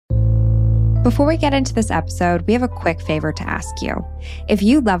Before we get into this episode, we have a quick favor to ask you. If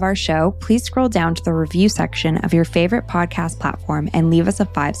you love our show, please scroll down to the review section of your favorite podcast platform and leave us a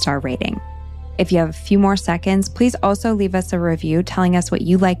 5-star rating. If you have a few more seconds, please also leave us a review telling us what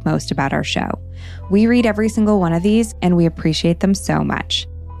you like most about our show. We read every single one of these, and we appreciate them so much.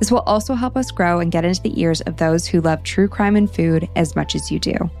 This will also help us grow and get into the ears of those who love true crime and food as much as you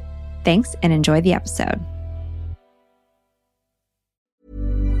do. Thanks, and enjoy the episode.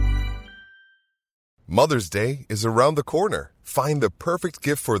 Mother's Day is around the corner. Find the perfect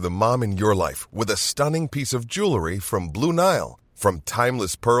gift for the mom in your life with a stunning piece of jewelry from Blue Nile. From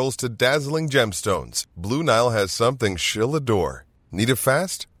timeless pearls to dazzling gemstones, Blue Nile has something she'll adore. Need it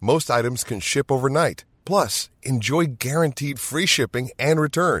fast? Most items can ship overnight. Plus, enjoy guaranteed free shipping and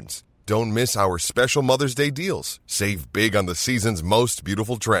returns. Don't miss our special Mother's Day deals. Save big on the season's most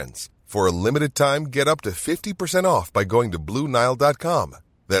beautiful trends. For a limited time, get up to 50% off by going to BlueNile.com.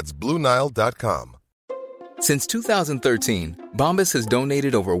 That's BlueNile.com. Since 2013, Bombas has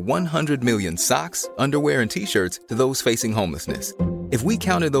donated over 100 million socks, underwear, and T-shirts to those facing homelessness. If we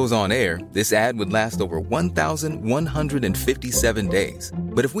counted those on air, this ad would last over 1,157 days.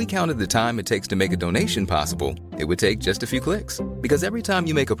 But if we counted the time it takes to make a donation possible, it would take just a few clicks. Because every time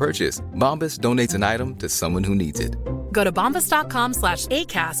you make a purchase, Bombas donates an item to someone who needs it. Go to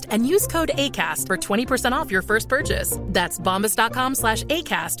bombas.com/ACAST and use code ACAST for 20% off your first purchase. That's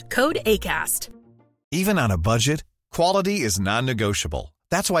bombas.com/ACAST, code ACAST. Even on a budget, quality is non-negotiable.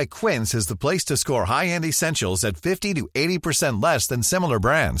 That's why Quince is the place to score high-end essentials at 50 to 80% less than similar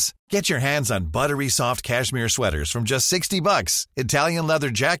brands. Get your hands on buttery soft cashmere sweaters from just $60, Italian leather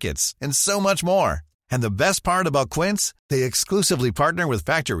jackets, and so much more. And the best part about Quince, they exclusively partner with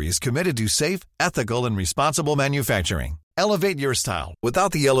factories committed to safe, ethical, and responsible manufacturing. Elevate your style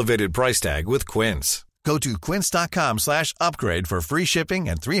without the elevated price tag with Quince. Go to quince.com/upgrade for free shipping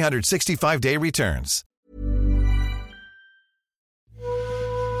and 365-day returns.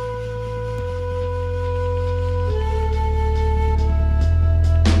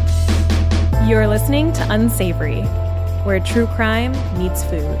 You're listening to Unsavory, where true crime meets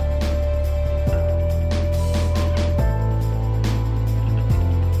food.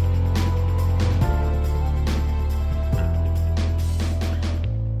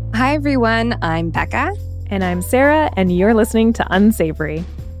 Hi, everyone. I'm Becca. And I'm Sarah, and you're listening to Unsavory.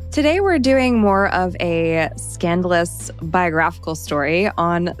 Today, we're doing more of a scandalous biographical story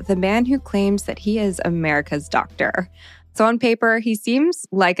on the man who claims that he is America's doctor. So on paper, he seems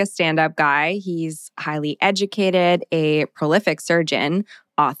like a stand-up guy. He's highly educated, a prolific surgeon,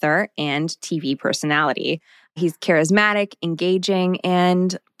 author, and TV personality. He's charismatic, engaging,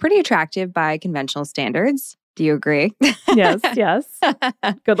 and pretty attractive by conventional standards. Do you agree? Yes.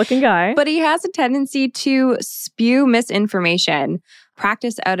 Good-looking guy. But he has a tendency to spew misinformation,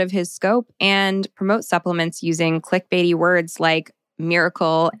 practice out of his scope, and promote supplements using clickbaity words like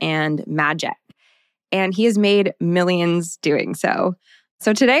miracle and magic. And he has made millions doing so.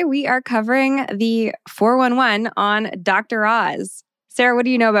 So today we are covering the 411 on Dr. Oz. Sarah, what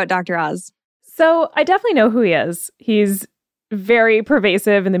do you know about Dr. Oz? So I definitely know who he is. He's very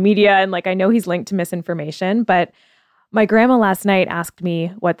pervasive in the media, and I know he's linked to misinformation, but my grandma last night asked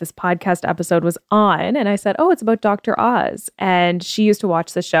me what this podcast episode was on, and I said, oh, it's about Dr. Oz. And she used to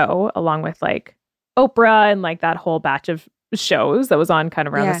watch the show along with Oprah and that whole batch of shows that was on kind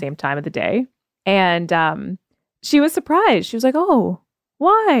of around the same time of the day. And she was surprised. She was like, oh,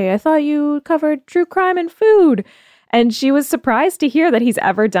 why? I thought you covered true crime and food. And she was surprised to hear that he's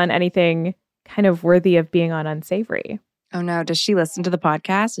ever done anything kind of worthy of being on Unsavory. Oh no, does she listen to the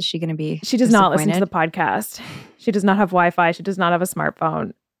podcast? Is she going to be She does not listen to the podcast. She does not have Wi-Fi. She does not have a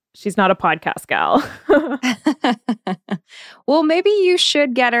smartphone. She's not a podcast gal. Well, maybe you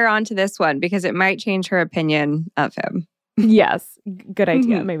should get her onto this one because it might change her opinion of him. Yes, good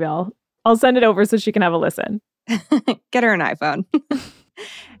idea. Maybe I'll send it over so she can have a listen. Get her an iPhone.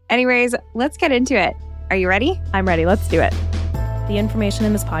 Anyways, let's get into it. Are you ready? I'm ready. Let's do it. The information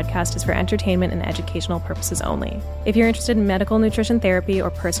in this podcast is for entertainment and educational purposes only. If you're interested in medical nutrition therapy or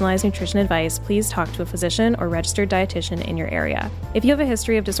personalized nutrition advice, please talk to a physician or registered dietitian in your area. If you have a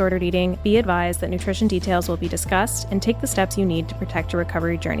history of disordered eating, be advised that nutrition details will be discussed and take the steps you need to protect your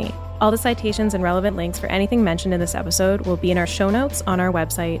recovery journey. All the citations and relevant links for anything mentioned in this episode will be in our show notes on our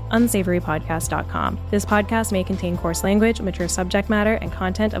website, unsavorypodcast.com. This podcast may contain coarse language, mature subject matter, and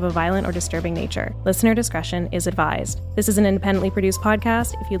content of a violent or disturbing nature. Listener discretion is advised. This is an independently produced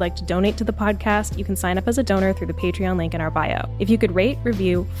podcast. If you'd like to donate to the podcast, you can sign up as a donor through the Patreon link in our bio. If you could rate,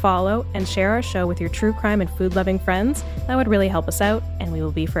 review, follow, and share our show with your true crime and food-loving friends, that would really help us out, and we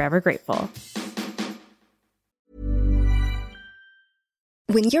will be forever grateful.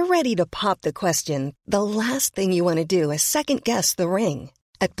 When you're ready to pop the question, the last thing you want to do is second-guess the ring.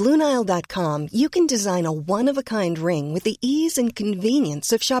 At BlueNile.com, you can design a one-of-a-kind ring with the ease and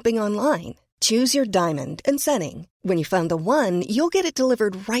convenience of shopping online. Choose your diamond and setting. When you find the one, you'll get it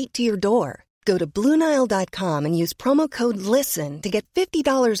delivered right to your door. Go to BlueNile.com and use promo code LISTEN to get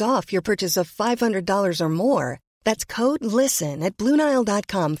 $50 off your purchase of $500 or more. That's code LISTEN at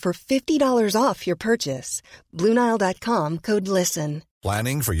BlueNile.com for $50 off your purchase. BlueNile.com, code LISTEN.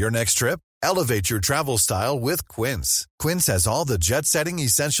 Planning for your next trip? Elevate your travel style with Quince. Quince has all the jet-setting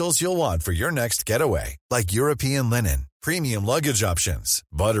essentials you'll want for your next getaway, like European linen, premium luggage options,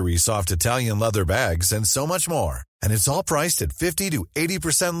 buttery soft Italian leather bags, and so much more. And it's all priced at 50 to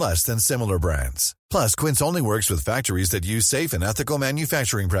 80% less than similar brands. Plus, Quince only works with factories that use safe and ethical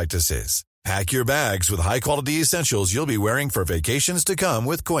manufacturing practices. Pack your bags with high-quality essentials you'll be wearing for vacations to come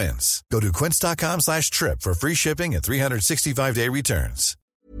with Quince. Go to quince.com/trip for free shipping and 365-day returns.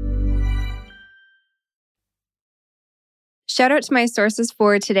 Shout out to my sources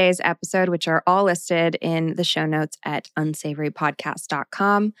for today's episode, which are all listed in the show notes at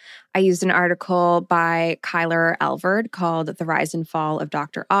unsavorypodcast.com. I used an article by Kyler Elverd called The Rise and Fall of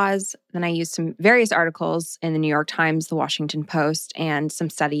Dr. Oz. Then I used some various articles in the New York Times, the Washington Post, and some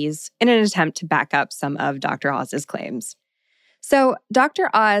studies in an attempt to back up some of Dr. Oz's claims. So Dr.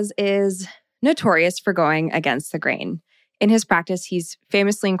 Oz is notorious for going against the grain. In his practice, he's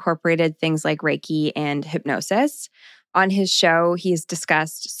famously incorporated things like Reiki and hypnosis. On his show, he's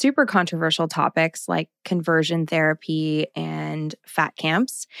discussed super controversial topics like conversion therapy and fat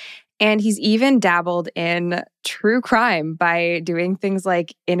camps. And he's even dabbled in true crime by doing things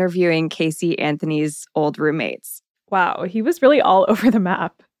like interviewing Casey Anthony's old roommates. Wow, he was really all over the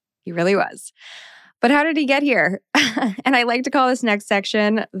map. He really was. But how did he get here? And I like to call this next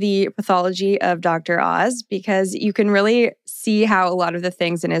section the pathology of Dr. Oz, because you can really see how a lot of the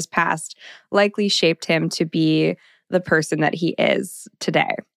things in his past likely shaped him to be the person that he is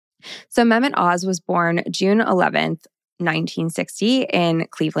today. So Mehmet Oz was born June 11th, 1960 in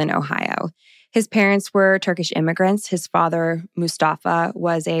Cleveland, Ohio. His parents were Turkish immigrants. His father, Mustafa,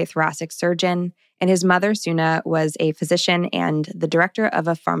 was a thoracic surgeon, and his mother, Suna, was a physician and the director of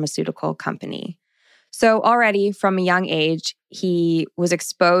a pharmaceutical company. So already from a young age, he was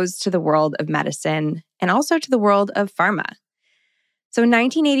exposed to the world of medicine and also to the world of pharma. So in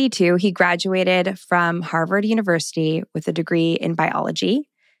 1982, he graduated from Harvard University with a degree in biology.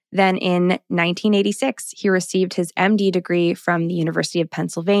 Then in 1986, he received his MD degree from the University of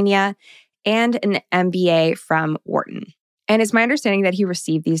Pennsylvania and an MBA from Wharton. And it's my understanding that he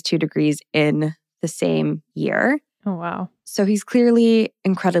received these two degrees in the same year. Oh, wow. So he's clearly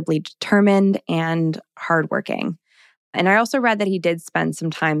incredibly determined and hardworking. And I also read that he did spend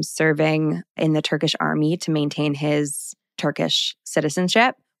some time serving in the Turkish army to maintain his Turkish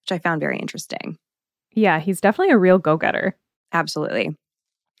citizenship, which I found very interesting. Yeah, he's definitely a real go-getter. Absolutely.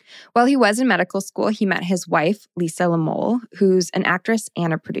 While he was in medical school, he met his wife, Lisa Lamole, who's an actress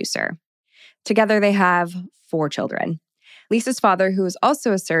and a producer. Together, they have 4 children. Lisa's father, who is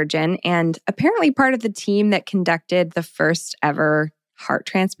also a surgeon and apparently part of the team that conducted the first ever heart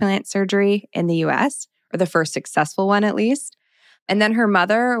transplant surgery in the US, or the first successful one at least. And then her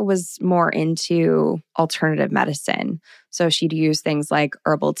mother was more into alternative medicine. So she'd use things like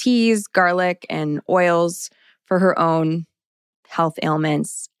herbal teas, garlic, and oils for her own health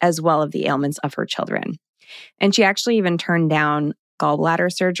ailments, as well as the ailments of her children. And she actually even turned down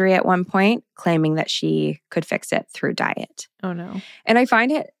gallbladder surgery at one point, claiming that she could fix it through diet. Oh, no. And I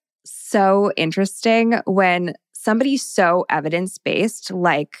find it so interesting when somebody so evidence-based,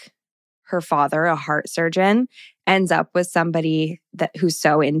 like her father, a heart surgeon, ends up with somebody who's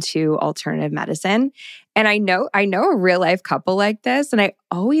so into alternative medicine. And I know a real life couple like this, and I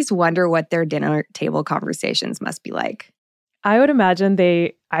always wonder what their dinner table conversations must be like. I would imagine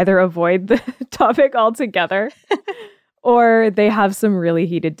they either avoid the topic altogether or they have some really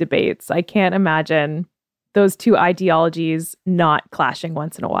heated debates. I can't imagine those two ideologies not clashing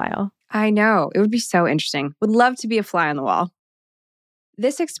once in a while. I know. It would be so interesting. Would love to be a fly on the wall.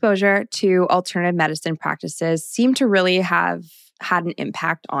 This exposure to alternative medicine practices seemed to really have had an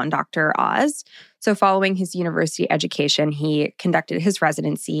impact on Dr. Oz. So following his university education, he conducted his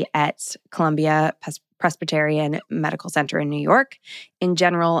residency at Columbia Presbyterian Medical Center in New York in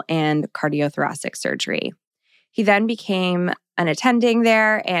general and cardiothoracic surgery. He then became an attending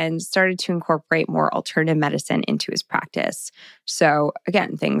there and started to incorporate more alternative medicine into his practice. So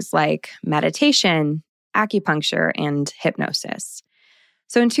again, things like meditation, acupuncture, and hypnosis.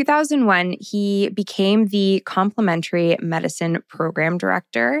 So in 2001, he became the complementary medicine program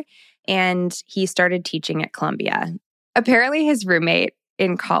director, and he started teaching at Columbia. Apparently, his roommate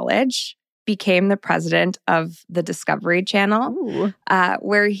in college, became the president of the Discovery Channel,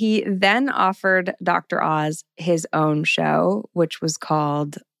 where he then offered Dr. Oz his own show, which was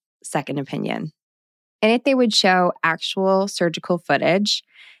called Second Opinion. In it, they would show actual surgical footage,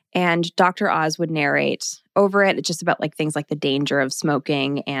 and Dr. Oz would narrate over it just about like things like the danger of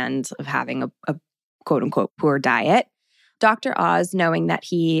smoking and of having a quote-unquote poor diet. Dr. Oz, knowing that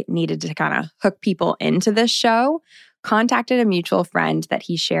he needed to kind of hook people into this show, contacted a mutual friend that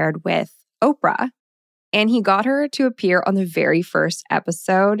he shared with Oprah, and he got her to appear on the very first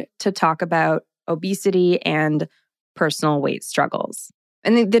episode to talk about obesity and personal weight struggles.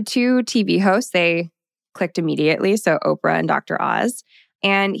 And the two TV hosts, they clicked immediately, so Oprah and Dr. Oz,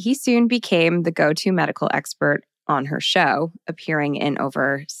 and he soon became the go-to medical expert on her show, appearing in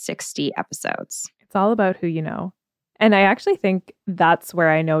over 60 episodes. It's all about who you know. And I actually think that's where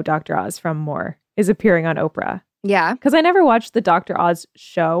I know Dr. Oz from more, is appearing on Oprah. Yeah. Because I never watched the Dr. Oz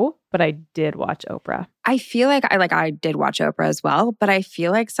show, but I did watch Oprah. I feel like I did watch Oprah as well, but I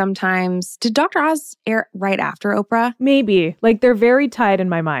feel like sometimes, did Dr. Oz air right after Oprah? Maybe. Like they're very tied in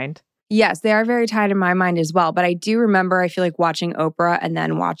my mind. Yes, they are very tied in my mind as well. But I do remember, I feel like watching Oprah and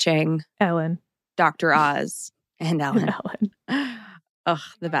then watching Ellen. Dr. Oz and Ellen. Ugh,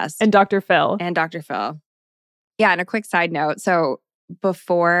 the best. And Dr. Phil. And Dr. Phil. Yeah, and a quick side note. So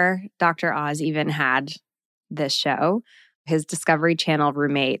before Dr. Oz even had this show, his Discovery Channel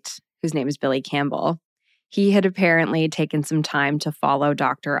roommate, whose name is Billy Campbell, he had apparently taken some time to follow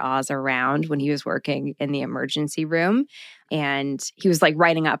Dr. Oz around when he was working in the emergency room. And he was like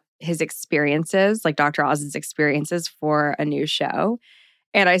writing up his experiences, like Dr. Oz's experiences for a new show.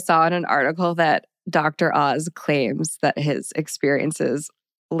 And I saw in an article that Dr. Oz claims that his experiences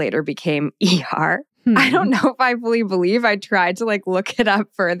later became ER. I don't know if I fully believe. I tried to like look it up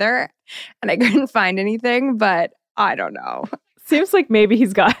further and I couldn't find anything, but I don't know. Seems like maybe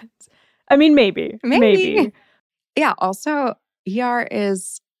he's got, I mean, maybe. Yeah. Also, ER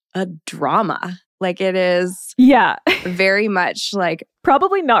is a drama. Like it is very much like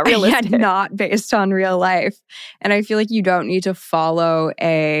probably not realistic. Yeah, not based on real life. And I feel like you don't need to follow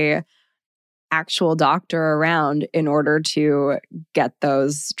a actual doctor around in order to get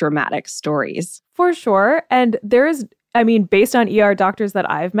those dramatic stories. For sure. And there's, I mean, based on ER doctors that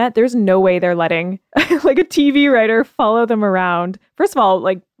I've met, there's no way they're letting like a TV writer follow them around. First of all,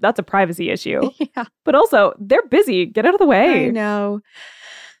 like that's a privacy issue. Yeah. But also, they're busy. Get out of the way. I know.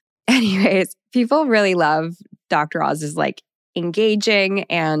 Anyways, people really love Dr. Oz's like engaging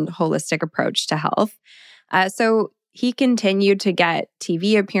and holistic approach to health. So he continued to get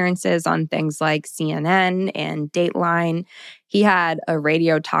TV appearances on things like CNN and Dateline. He had a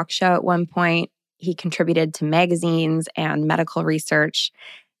radio talk show at one point. He contributed to magazines and medical research.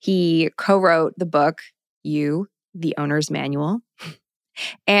 He co-wrote the book, You, the Owner's Manual.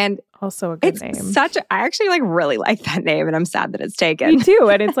 And also a good name. I actually like really like that name and I'm sad that it's taken. Me too.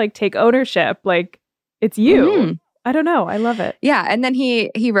 And it's like take ownership. Like it's you. Mm-hmm. I don't know. I love it. Yeah. And then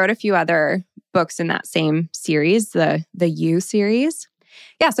he wrote a few other books in that same series, the You series.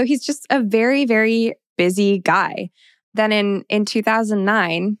 Yeah. So he's just a very, very busy guy. Then in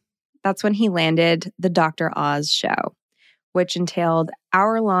 2009, that's when he landed the Dr. Oz show, which entailed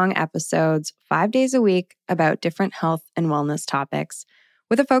hour-long episodes 5 days a week about different health and wellness topics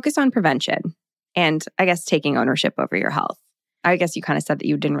with a focus on prevention and I guess taking ownership over your health. I guess you kind of said that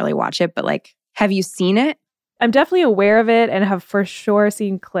you didn't really watch it, but like, have you seen it? I'm definitely aware of it and have for sure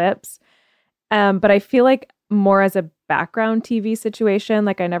seen clips. But I feel like more as a background TV situation,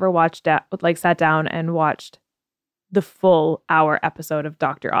 like I never sat down and watched the full hour episode of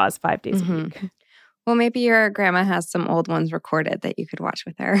Dr. Oz 5 days a week. Well, maybe your grandma has some old ones recorded that you could watch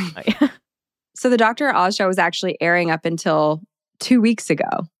with her. Oh, yeah. So the Dr. Oz show was actually airing up until 2 weeks ago,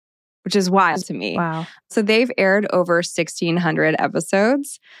 which is wild to me. Wow. So they've aired over 1,600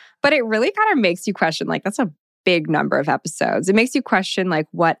 episodes, but it really kind of makes you question, like, that's a big number of episodes. It makes you question, like,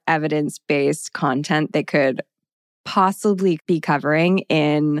 what evidence-based content they could possibly be covering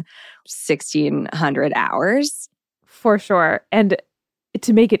in 1,600 hours. For sure. And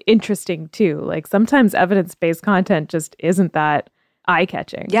to make it interesting too, like sometimes evidence-based content just isn't that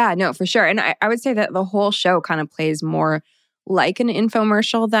eye-catching. Yeah, no, for sure. And I would say that the whole show kind of plays more like an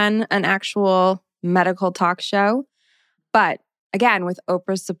infomercial than an actual medical talk show. But again, with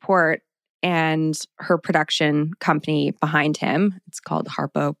Oprah's support and her production company behind him, it's called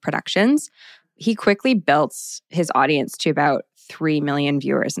Harpo Productions, he quickly built his audience to about 3 million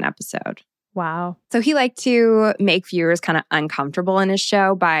viewers an episode. Wow. So he liked to make viewers kind of uncomfortable in his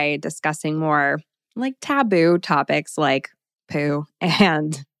show by discussing more like taboo topics like poo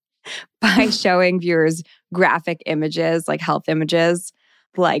and by showing viewers graphic images like health images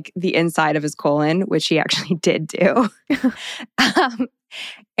like the inside of his colon, which he actually did do.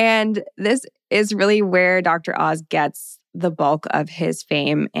 And this is really where Dr. Oz gets the bulk of his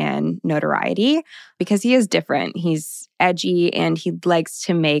fame and notoriety because he is different. He's edgy and he likes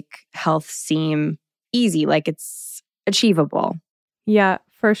to make health seem easy, like it's achievable. Yeah,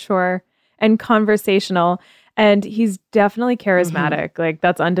 for sure. And conversational. And he's definitely charismatic. Like,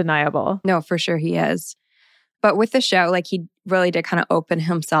 that's undeniable. No, for sure he is. But with the show, like, he really did kind of open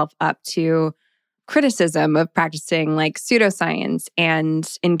himself up to criticism of practicing like pseudoscience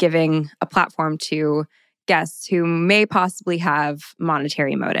and in giving a platform to guests who may possibly have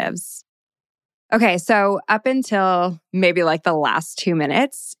monetary motives. Okay, so up until maybe like the last 2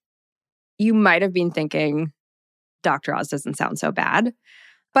 minutes, you might have been thinking, Dr. Oz doesn't sound so bad.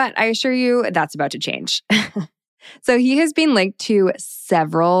 But I assure you that's about to change. So he has been linked to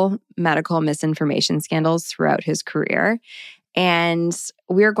several medical misinformation scandals throughout his career. And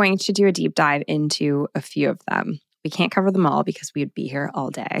we're going to do a deep dive into a few of them. We can't cover them all because we'd be here all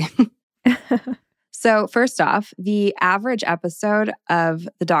day. So first off, the average episode of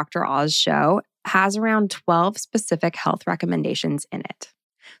the Dr. Oz show has around 12 specific health recommendations in it.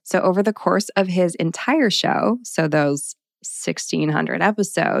 So over the course of his entire show, so those 1,600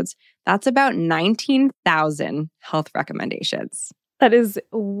 episodes, that's about 19,000 health recommendations. That is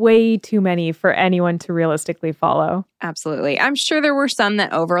way too many for anyone to realistically follow. Absolutely. I'm sure there were some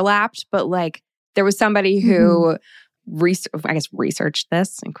that overlapped, but like there was somebody who researched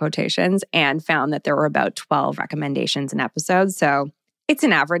this in quotations and found that there were about 12 recommendations an episode. So it's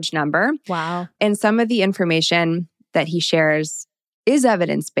an average number. Wow. And some of the information that he shares is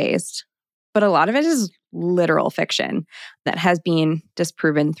evidence-based, but a lot of it is literal fiction that has been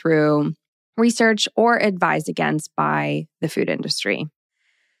disproven through research or advised against by the food industry.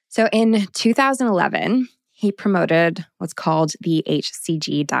 So in 2011, he promoted what's called the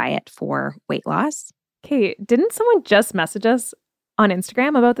HCG diet for weight loss. Okay, didn't someone just message us on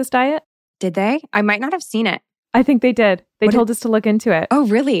Instagram about this diet? Did they? I might not have seen it. I think they did. They told us to look into it. Oh,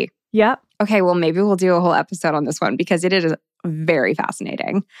 really? Yep. Okay, well, maybe we'll do a whole episode on this one because it is very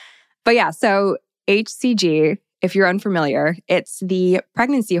fascinating. But yeah, so HCG, if you're unfamiliar, it's the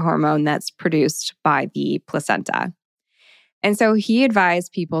pregnancy hormone that's produced by the placenta. And so he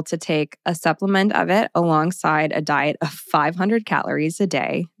advised people to take a supplement of it alongside a diet of 500 calories a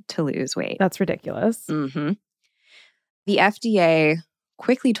day to lose weight. That's ridiculous. Mm-hmm. The FDA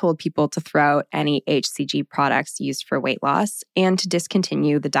quickly told people to throw out any HCG products used for weight loss and to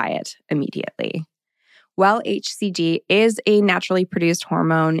discontinue the diet immediately. While HCG is a naturally produced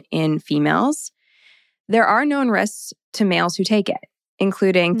hormone in females, there are known risks to males who take it,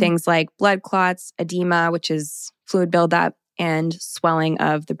 including things like blood clots, edema, which is fluid buildup, and swelling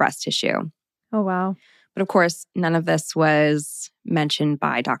of the breast tissue. Oh, wow. But of course, none of this was mentioned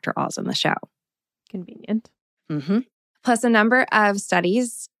by Dr. Oz on the show. Convenient. Mm-hmm. Plus, a number of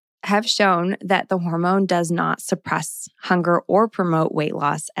studies have shown that the hormone does not suppress hunger or promote weight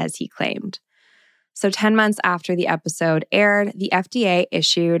loss as he claimed. So 10 months after the episode aired, the FDA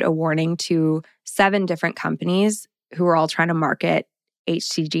issued a warning to 7 different companies who were all trying to market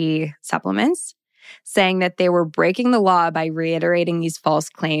HCG supplements, saying that they were breaking the law by reiterating these false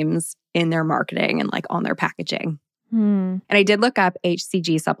claims in their marketing and like on their packaging. And I did look up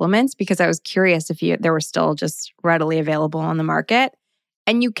HCG supplements because I was curious if they were still just readily available on the market.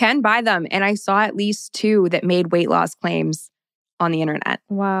 And you can buy them. And I saw at least 2 that made weight loss claims on the internet.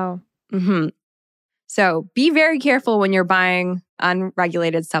 Wow. Mm-hmm. So be very careful when you're buying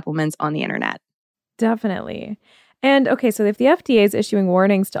unregulated supplements on the internet. Definitely. And okay, so if the FDA is issuing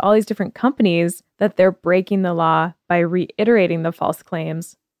warnings to all these different companies that they're breaking the law by reiterating the false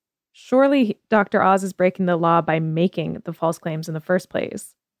claims, surely Dr. Oz is breaking the law by making the false claims in the first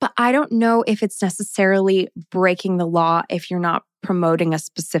place. But I don't know if it's necessarily breaking the law if you're not promoting a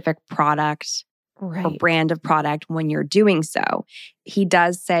specific product or brand of product when you're doing so. He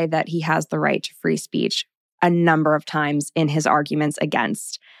does say that he has the right to free speech a number of times in his arguments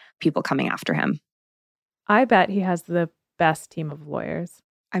against people coming after him. I bet he has the best team of lawyers.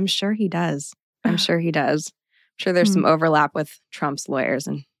 I'm sure he does. I'm sure there's some overlap with Trump's lawyers,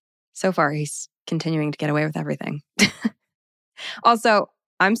 and so far he's continuing to get away with everything. Also,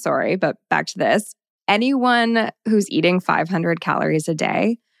 I'm sorry, but back to this. Anyone who's eating 500 calories a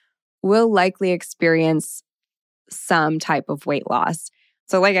day will likely experience some type of weight loss.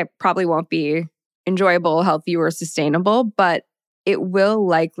 So like it probably won't be enjoyable, healthy, or sustainable, but it will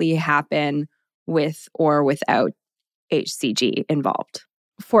likely happen with or without HCG involved.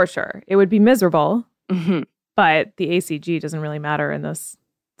 For sure. It would be miserable, Mm-hmm. but the HCG doesn't really matter in this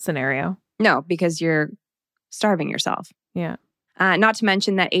scenario. No, because you're starving yourself. Yeah. Not to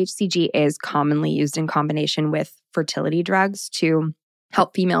mention that HCG is commonly used in combination with fertility drugs to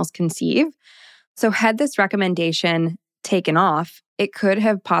help females conceive. So had this recommendation taken off, it could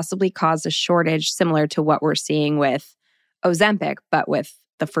have possibly caused a shortage similar to what we're seeing with Ozempic, but with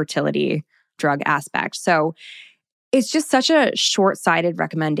the fertility drug aspect. So it's just such a short-sighted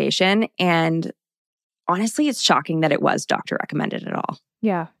recommendation. And honestly, it's shocking that it was doctor recommended at all.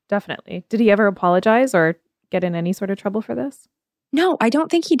 Yeah, definitely. Did he ever apologize or get in any sort of trouble for this? No, I don't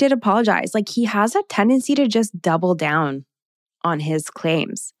think he did apologize. Like, he has a tendency to just double down on his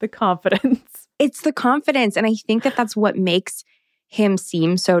claims. The confidence. It's the confidence. And I think that that's what makes him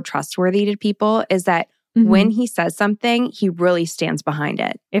seem so trustworthy to people, is that when he says something, he really stands behind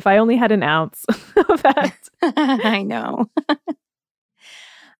it. If I only had an ounce of that. I know.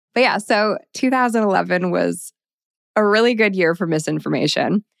 But yeah, so 2011 was a really good year for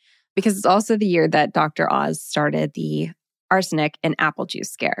misinformation, because it's also the year that Dr. Oz started the arsenic in apple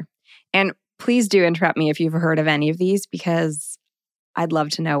juice scare. And please do interrupt me if you've heard of any of these, because I'd love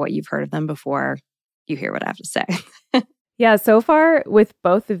to know what you've heard of them before you hear what I have to say. Yeah, so far with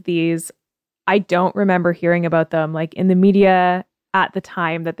both of these, I don't remember hearing about them like in the media at the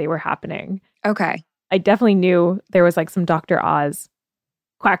time that they were happening. Okay. I definitely knew there was like some Dr. Oz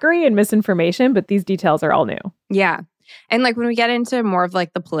quackery and misinformation, but these details are all new. Yeah. And like when we get into more of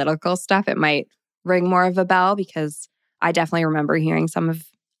like the political stuff, it might ring more of a bell, because I definitely remember hearing some of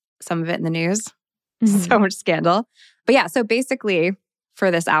it in the news. So much scandal. But yeah, so basically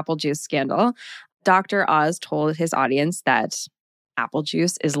for this apple juice scandal, Dr. Oz told his audience that apple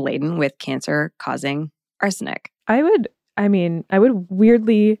juice is laden with cancer-causing arsenic. I would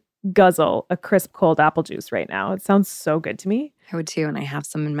weirdly guzzle a crisp cold apple juice right now. It sounds so good to me. I would too, and I have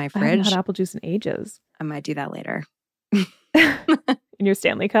some in my I haven't fridge. had apple juice in ages. I might do that later. In your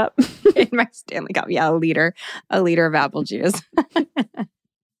Stanley Cup? In my Stanley Cup. Yeah, a liter of apple juice.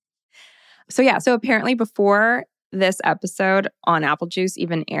 So apparently before this episode on apple juice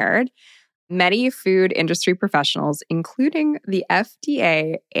even aired, many food industry professionals, including the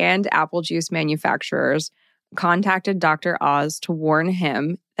FDA and apple juice manufacturers, contacted Dr. Oz to warn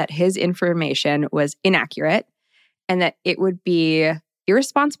him that his information was inaccurate and that it would be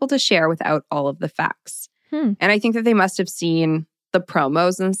irresponsible to share without all of the facts. And I think that they must have seen the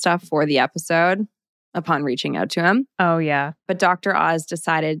promos and stuff for the episode upon reaching out to him. Oh, yeah. But Dr. Oz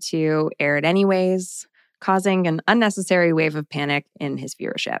decided to air it anyways, causing an unnecessary wave of panic in his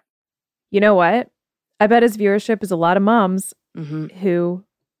viewership. You know what? I bet his viewership is a lot of moms who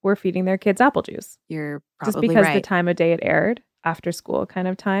were feeding their kids apple juice. You're probably just because right. the time of day it aired, after school kind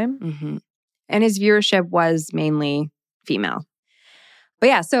of time. And his viewership was mainly female. But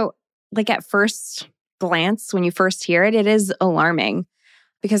yeah, so like at first glance, when you first hear it, it is alarming,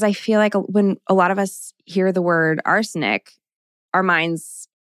 because I feel like when a lot of us hear the word arsenic, our minds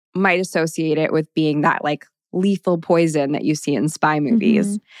might associate it with being that like lethal poison that you see in spy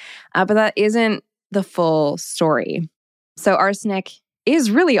movies. But that isn't the full story. So arsenic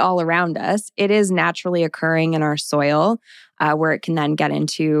is really all around us. It is naturally occurring in our soil, where it can then get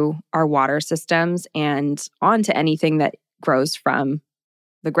into our water systems and onto anything that grows from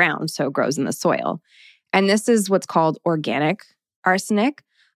the ground, so it grows in the soil. And this is what's called organic arsenic,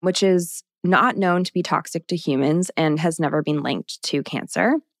 which is not known to be toxic to humans and has never been linked to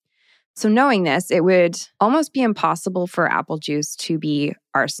cancer. So knowing this, it would almost be impossible for apple juice to be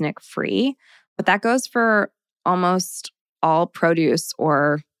arsenic-free, but that goes for almost all produce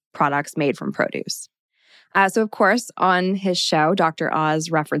or products made from produce. So of course, on his show, Dr. Oz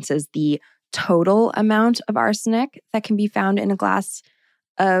references the total amount of arsenic that can be found in a glass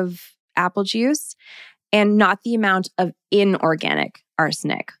of apple juice, and not the amount of inorganic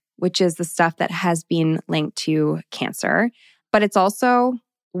arsenic, which is the stuff that has been linked to cancer. But it's also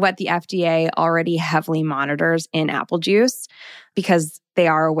what the FDA already heavily monitors in apple juice, because they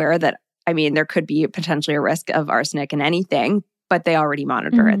are aware that, I mean, there could be potentially a risk of arsenic in anything, but they already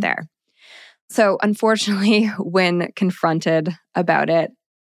monitor it there. So unfortunately, when confronted about it,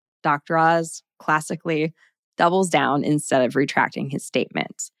 Dr. Oz classically doubles down instead of retracting his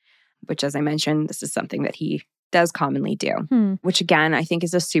statement, which, as I mentioned, this is something that he does commonly do, which again, I think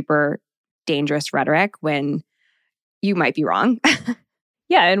is a super dangerous rhetoric when you might be wrong.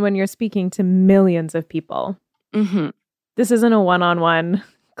 Yeah, and when you're speaking to millions of people. This isn't a one-on-one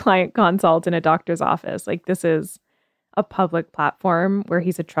client consult in a doctor's office. Like, this is a public platform where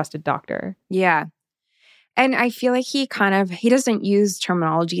he's a trusted doctor. Yeah. And I feel like he doesn't use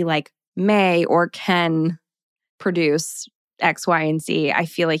terminology like may or can produce X, Y, and Z. I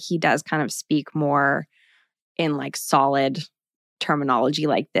feel like he does kind of speak more in like solid terminology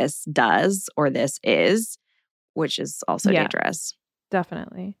like this does or this is, which is also dangerous.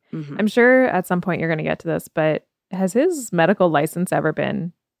 Definitely. Mm-hmm. I'm sure at some point you're going to get to this, but has his medical license ever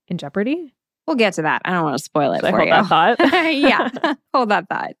been in jeopardy? We'll get to that. I don't want to spoil it Should I for hold you. that thought? Yeah, hold that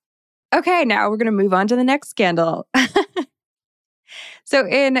thought. Okay, now we're going to move on to the next scandal. So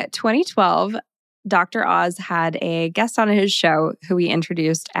in 2012, Dr. Oz had a guest on his show who he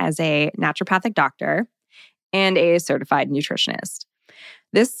introduced as a naturopathic doctor and a certified nutritionist.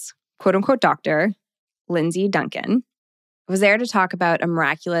 This quote-unquote doctor, Lindsay Duncan, was there to talk about a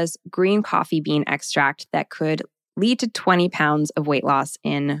miraculous green coffee bean extract that could lead to 20 pounds of weight loss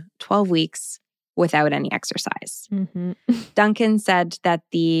in 12 weeks without any exercise. Mm-hmm. Duncan said that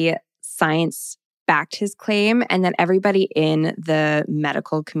the science backed his claim and that everybody in the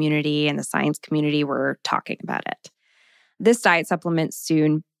medical community and the science community were talking about it. This diet supplement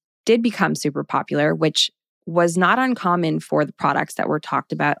soon did become super popular, which was not uncommon for the products that were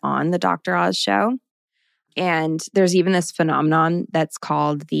talked about on the Dr. Oz show. And there's even this phenomenon that's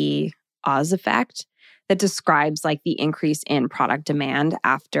called the Oz effect that describes like the increase in product demand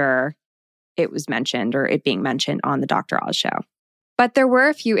after it was mentioned or it being mentioned on the Dr. Oz show. But there were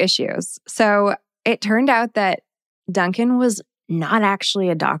a few issues. So it turned out that Duncan was not actually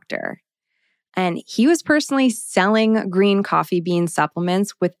a doctor. And he was personally selling green coffee bean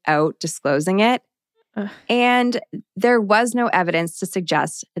supplements without disclosing it. And there was no evidence to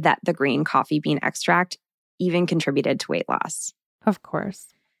suggest that the green coffee bean extract even contributed to weight loss. Of course.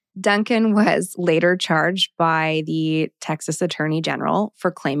 Duncan was later charged by the Texas Attorney General for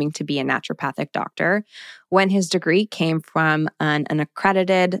claiming to be a naturopathic doctor when his degree came from an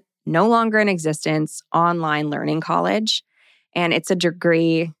accredited, no longer in existence, online learning college. And it's a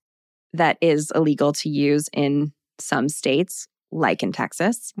degree that is illegal to use in some states, like in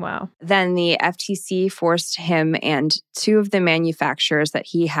Texas. Wow. Then the FTC forced him and two of the manufacturers that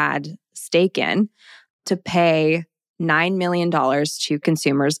he had stake in to pay $9 million to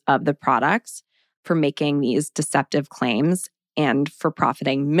consumers of the products for making these deceptive claims and for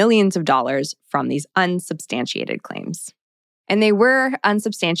profiting millions of dollars from these unsubstantiated claims. And they were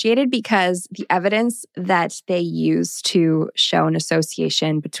unsubstantiated because the evidence that they used to show an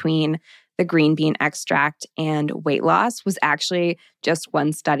association between the green bean extract and weight loss was actually just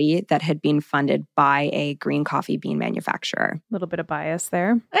one study that had been funded by a green coffee bean manufacturer. A little bit of bias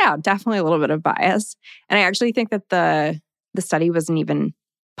there. Yeah, definitely a little bit of bias. And I actually think that the study wasn't even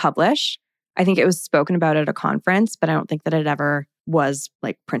published. I think it was spoken about at a conference, but I don't think that it ever was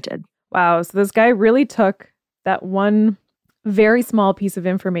like printed. Wow. So this guy really took that one very small piece of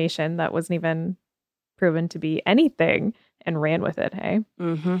information that wasn't even proven to be anything and ran with it, hey?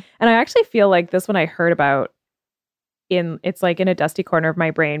 Mm-hmm. And I actually feel like this one I heard about it's like in a dusty corner of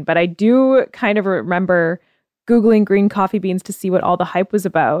my brain, but I do kind of remember Googling green coffee beans to see what all the hype was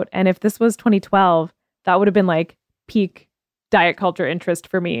about. And if this was 2012, that would have been like peak diet culture interest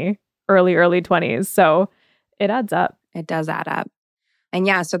for me, early 20s. So it adds up. It does add up. And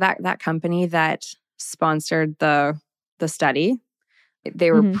yeah, so that company that sponsored the study,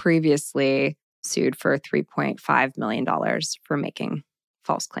 they were previously sued for $3.5 million for making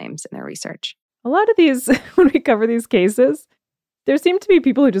false claims in their research. A lot of these, when we cover these cases, there seem to be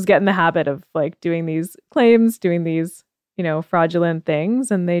people who just get in the habit of like doing these claims, doing these, fraudulent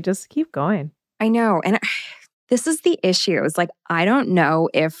things, and they just keep going. I know. And this is the issue. It's like, I don't know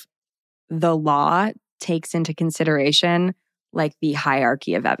if the law takes into consideration like the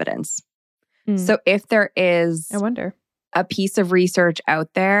hierarchy of evidence. So if there is, I wonder, a piece of research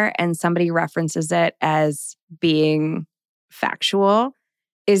out there and somebody references it as being factual,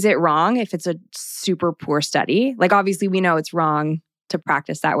 is it wrong if it's a super poor study? Like, obviously, we know it's wrong to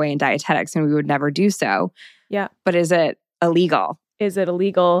practice that way in dietetics and we would never do so. Yeah. But is it illegal? Is it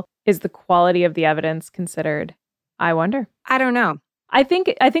illegal? Is the quality of the evidence considered? I wonder. I don't know. I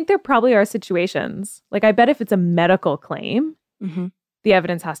think there probably are situations. Like, I bet if it's a medical claim, the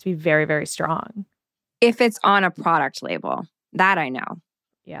evidence has to be very, very strong. If it's on a product label, that I know.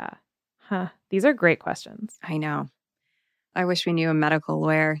 Yeah. Huh. These are great questions. I know. I wish we knew a medical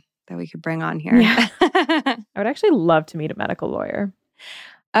lawyer that we could bring on here. Yeah. I would actually love to meet a medical lawyer.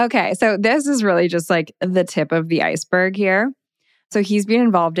 Okay, so this is really just like the tip of the iceberg here. So he's been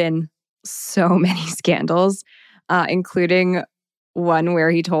involved in so many scandals, including one where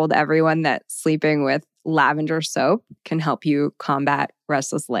he told everyone that sleeping with lavender soap can help you combat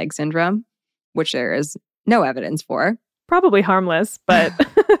restless leg syndrome, which there is no evidence for. Probably harmless, but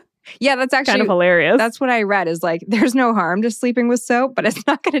yeah, that's actually kind of hilarious. That's what I read is like, there's no harm to sleeping with soap, but it's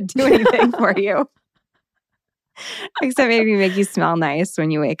not going to do anything for you. Except maybe make you smell nice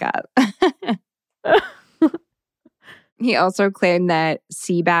when you wake up. He also claimed that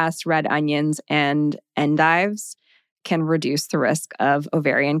sea bass, red onions, and endives can reduce the risk of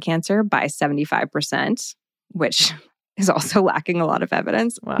ovarian cancer by 75%, which is also lacking a lot of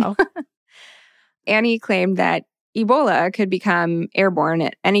evidence. Wow. And he claimed that Ebola could become airborne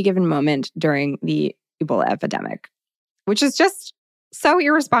at any given moment during the Ebola epidemic, which is just so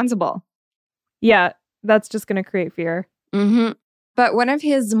irresponsible. Yeah, that's just going to create fear. Mm-hmm. But one of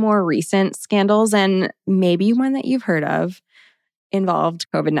his more recent scandals, and maybe one that you've heard of, involved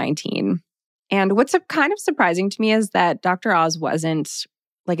COVID-19. And what's kind of surprising to me is that Dr. Oz wasn't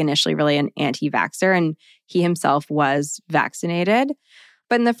initially really an anti-vaxxer, and he himself was vaccinated.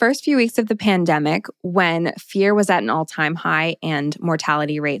 But in the first few weeks of the pandemic, when fear was at an all-time high and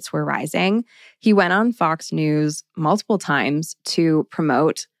mortality rates were rising, he went on Fox News multiple times to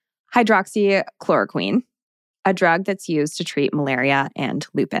promote hydroxychloroquine, a drug that's used to treat malaria and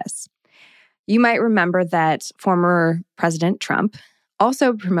lupus. You might remember that former President Trump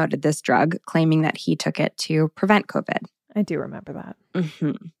also promoted this drug, claiming that he took it to prevent COVID. I do remember that.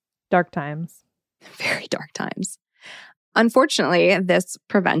 Mm-hmm. Dark times. Very dark times. Unfortunately, this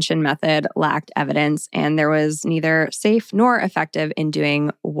prevention method lacked evidence, and there was neither safe nor effective in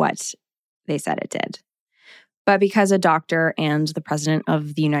doing what they said it did. But because a doctor and the president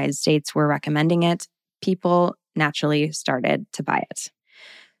of the United States were recommending it, people naturally started to buy it,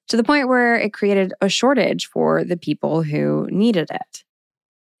 to the point where it created a shortage for the people who needed it.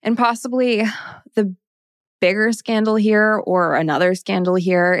 And possibly the bigger scandal here, or another scandal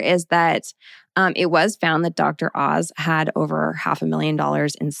here, is that it was found that Dr. Oz had over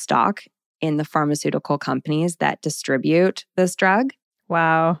 $500,000 in stock in the pharmaceutical companies that distribute this drug.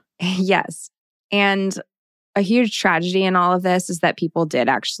 Wow. Yes. And a huge tragedy in all of this is that people did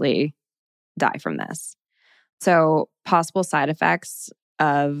actually die from this. So possible side effects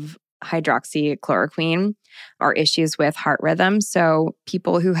of hydroxychloroquine are issues with heart rhythm. So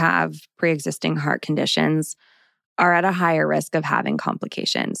people who have pre-existing heart conditions are at a higher risk of having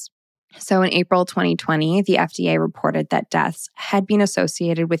complications. So in April 2020, the FDA reported that deaths had been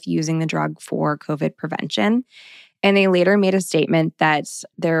associated with using the drug for COVID prevention. And they later made a statement that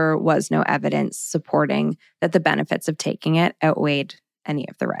there was no evidence supporting that the benefits of taking it outweighed any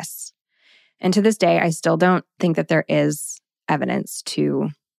of the risks. And to this day, I still don't think that there is evidence to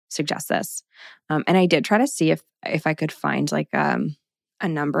suggest this. And I did try to see if I could find a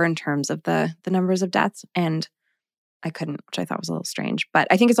number in terms of the numbers of deaths, and I couldn't, which I thought was a little strange. But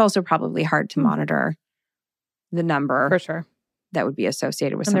I think it's also probably hard to monitor the number for sure that would be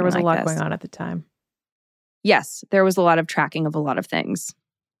associated with something like this. And there was a lot this. going on at the time. Yes, there was a lot of tracking of a lot of things.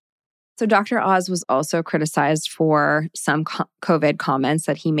 So Dr. Oz was also criticized for some COVID comments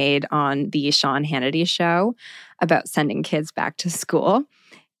that he made on the Sean Hannity show about sending kids back to school.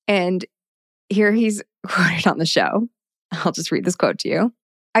 And here he's quoted on the show. I'll just read this quote to you.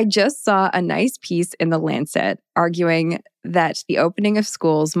 "I just saw a nice piece in The Lancet arguing that the opening of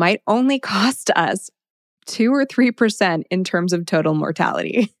schools might only cost us 2 or 3% in terms of total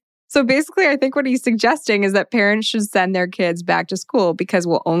mortality." So basically, I think what he's suggesting is that parents should send their kids back to school because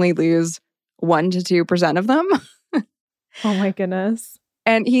we'll only lose 1 to 2% of them. Oh my goodness.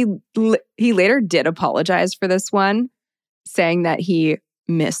 And he later did apologize for this one, saying that he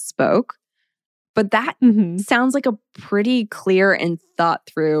misspoke. But that sounds like a pretty clear and thought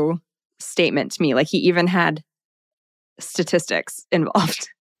through statement to me. Like he even had statistics involved.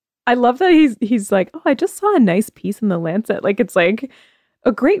 I love that he's like, oh, I just saw a nice piece in The Lancet. Like it's like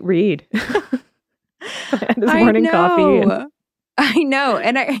a great read. And his morning coffee. I know.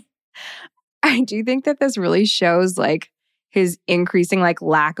 And I do think that this really shows like his increasing like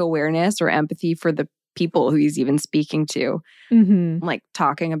lack awareness or empathy for the people who he's even speaking to. Like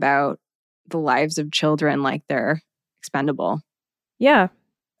talking about the lives of children like they're expendable. Yeah.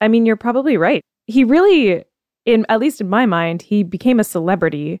 I mean, you're probably right. He really, at least in my mind, he became a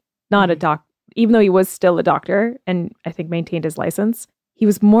celebrity, not a doc. Even though he was still a doctor and I think maintained his license, he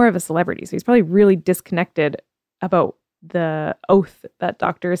was more of a celebrity. So he's probably really disconnected about the oath that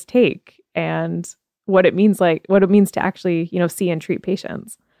doctors take and what it means to actually, see and treat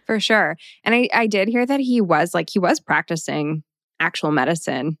patients. For sure. And I did hear that he was practicing actual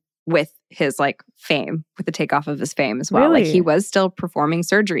medicine with his like fame, with the takeoff of his fame as well. Really? Like he was still performing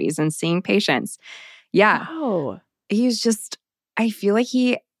surgeries and seeing patients. Yeah. Wow. He's just, I feel like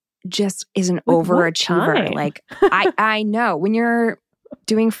he just is an overachiever. Like I know when you're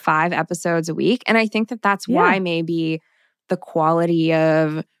doing 5 episodes a week, and I think that that's why maybe the quality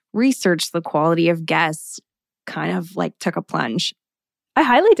of research, the quality of guests kind of like took a plunge. I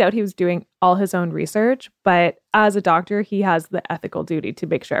highly doubt he was doing all his own research, but as a doctor, he has the ethical duty to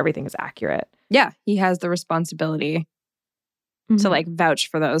make sure everything is accurate. Yeah, he has the responsibility to like vouch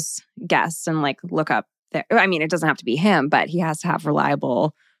for those guests and like look up there. I mean, it doesn't have to be him, but he has to have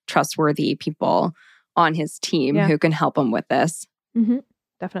reliable, trustworthy people on his team who can help him with this.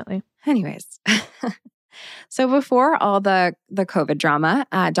 Definitely. Anyways, so before all the COVID drama,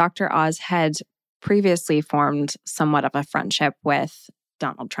 Dr. Oz had previously formed somewhat of a friendship with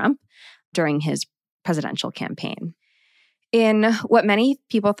Donald Trump during his presidential campaign. In what many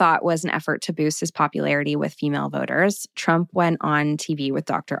people thought was an effort to boost his popularity with female voters, Trump went on TV with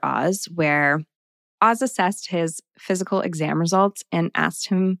Dr. Oz, where Oz assessed his physical exam results and asked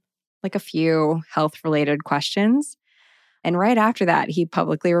him like a few health-related questions. And right after that, he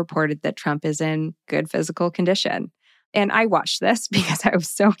publicly reported that Trump is in good physical condition. And I watched this because I was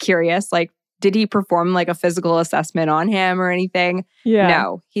so curious, like, did he perform like a physical assessment on him or anything? Yeah.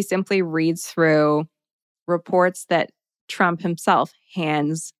 No, he simply reads through reports that Trump himself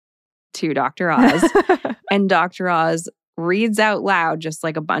hands to Dr. Oz. And Dr. Oz reads out loud just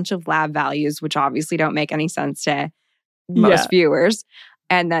like a bunch of lab values, which obviously don't make any sense to most viewers,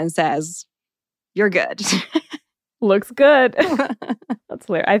 and then says, "You're good." Looks good. That's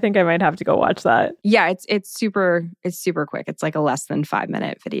hilarious. I think I might have to go watch that. Yeah, it's super quick. It's like a less than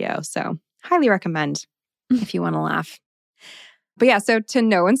 5-minute video. So highly recommend if you want to laugh. But yeah, so to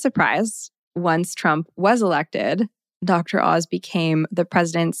no one's surprise, once Trump was elected, Dr. Oz became the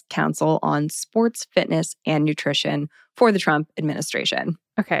president's counsel on sports, fitness, and nutrition for the Trump administration.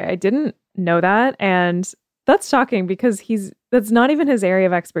 Okay, I didn't know that. And that's shocking because that's not even his area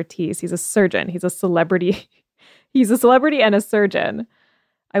of expertise. He's a surgeon. He's a celebrity. He's a celebrity and a surgeon.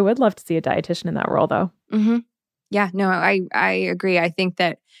 I would love to see a dietitian in that role, though. Yeah, no, I agree. I think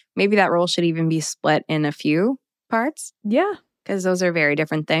that maybe that role should even be split in a few parts. Yeah. Because those are very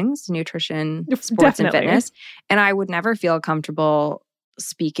different things, nutrition, sports, and fitness. And I would never feel comfortable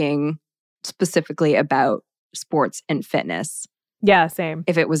speaking specifically about sports and fitness. Yeah, same.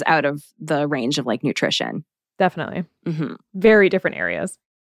 If it was out of the range of like nutrition. Definitely. Very different areas.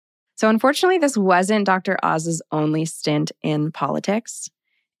 So unfortunately, this wasn't Dr. Oz's only stint in politics.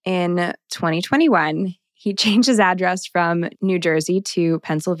 In 2021, he changed his address from New Jersey to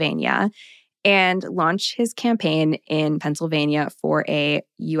Pennsylvania and launched his campaign in Pennsylvania for a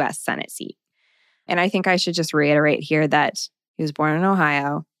U.S. Senate seat. And I think I should just reiterate here that he was born in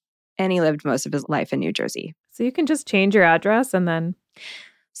Ohio and he lived most of his life in New Jersey. So you can just change your address and then...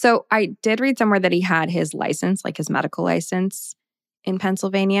 So I did read somewhere that he had his license, like his medical license, in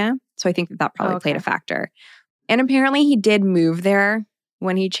Pennsylvania. So I think that probably played a factor. And apparently he did move there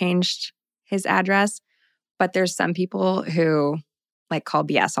when he changed his address. But there's some people who like call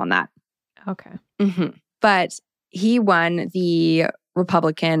BS on that. Okay. But he won the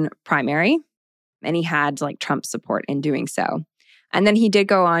Republican primary and he had like Trump's support in doing so. And then he did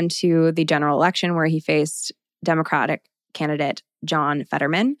go on to the general election where he faced Democratic candidate John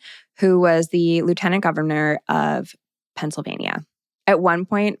Fetterman, who was the lieutenant governor of Pennsylvania. At one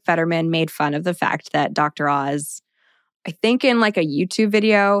point, Fetterman made fun of the fact that Dr. Oz, I think in like a YouTube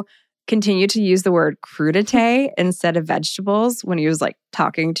video, continued to use the word crudité instead of vegetables when he was like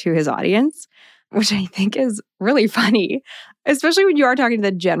talking to his audience, which I think is really funny, especially when you are talking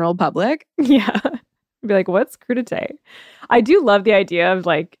to the general public. Yeah. Be like, what's crudité? I do love the idea of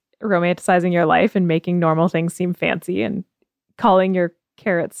like romanticizing your life and making normal things seem fancy, and calling your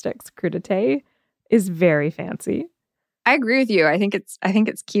carrot sticks crudité is very fancy. I agree with you. I think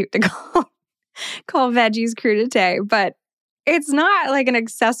it's cute to call veggies crudité, but it's not like an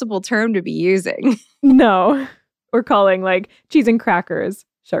accessible term to be using. No. Or calling like cheese and crackers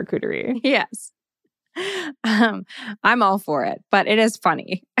charcuterie. Yes. I'm all for it, but it is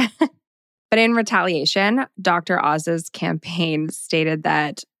funny. But in retaliation, Dr. Oz's campaign stated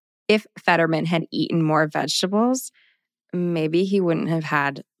that if Fetterman had eaten more vegetables, maybe he wouldn't have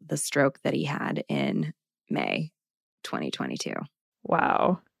had the stroke that he had in May 2022.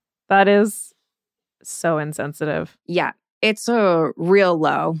 Wow. That is so insensitive. Yeah, it's a real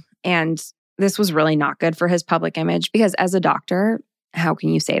low. And this was really not good for his public image because as a doctor, how can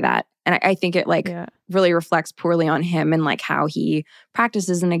you say that? And I think it really reflects poorly on him and like how he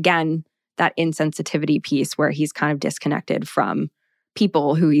practices. And again, that insensitivity piece where he's kind of disconnected from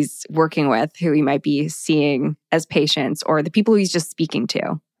people who he's working with, who he might be seeing as patients, or the people who he's just speaking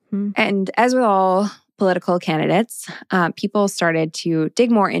to. And as with all political candidates, people started to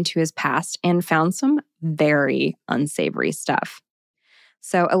dig more into his past and found some very unsavory stuff.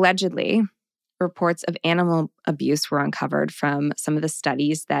 So allegedly, reports of animal abuse were uncovered from some of the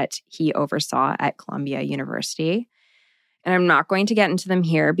studies that he oversaw at Columbia University. And I'm not going to get into them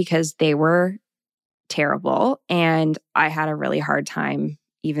here because they were terrible. And I had a really hard time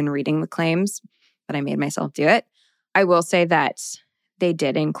even reading the claims, but I made myself do it. I will say that they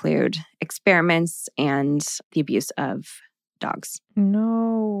did include experiments and the abuse of dogs.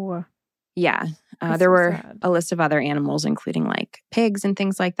 No. Yeah. That's There so were sad. a list of other animals, including like pigs and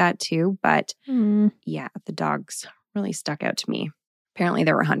things like that too. But yeah, the dogs really stuck out to me. Apparently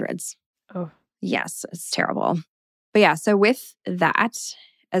there were hundreds. Oh. Yes, it's terrible. But yeah, so with that,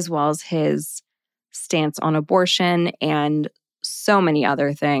 as well as his stance on abortion and so many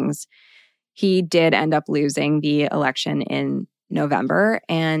other things, he did end up losing the election in November,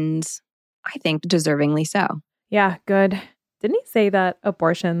 and I think deservingly so. Yeah, good. Didn't he say that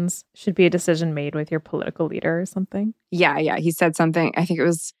abortions should be a decision made with your political leader or something? Yeah. He said something, I think it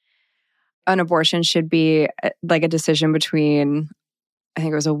was an abortion should be like a decision between, I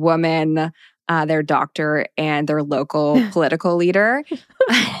think it was a woman, their doctor, and their local political leader.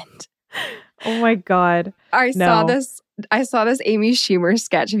 And oh my God. I saw this Amy Schumer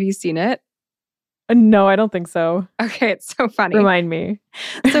sketch. Have you seen it? No, I don't think so. Okay, it's so funny. Remind me.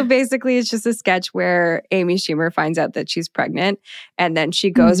 So basically, it's just a sketch where Amy Schumer finds out that she's pregnant, and then she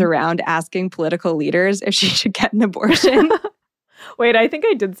goes around asking political leaders if she should get an abortion. Wait, I think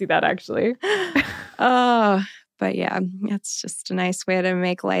I did see that actually. Oh, but yeah, it's just a nice way to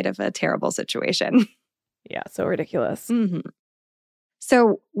make light of a terrible situation. Yeah, so ridiculous. Mm-hmm.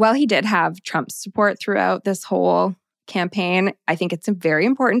 So while he did have Trump's support throughout this whole campaign, I think it's very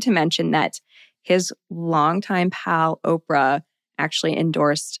important to mention that his longtime pal, Oprah, actually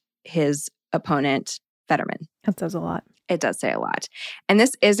endorsed his opponent, Fetterman. That says a lot. It does say a lot. And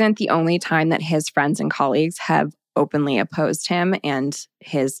this isn't the only time that his friends and colleagues have openly opposed him and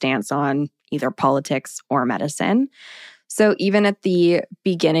his stance on either politics or medicine. So even at the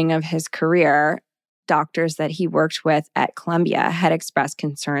beginning of his career, doctors that he worked with at Columbia had expressed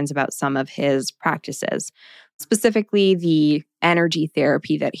concerns about some of his practices, specifically the energy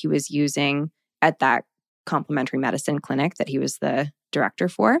therapy that he was using at that complementary medicine clinic that he was the director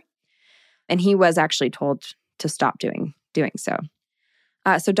for. And he was actually told to stop doing so.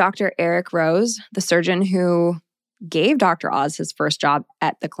 So Dr. Eric Rose, the surgeon who gave Dr. Oz his first job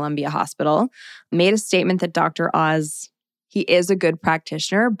at the Columbia Hospital, made a statement that Dr. Oz, he is a good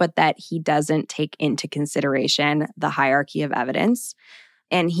practitioner, but that he doesn't take into consideration the hierarchy of evidence.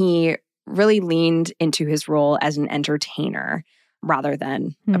 And he really leaned into his role as an entertainer rather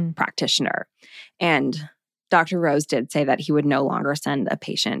than a practitioner. And Dr. Rose did say that he would no longer send a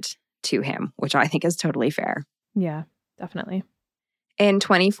patient to him, which I think is totally fair. Yeah, definitely. In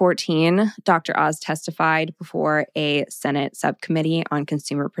 2014, Dr. Oz testified before a Senate subcommittee on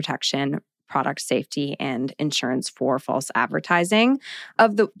consumer protection, product safety, and insurance for false advertising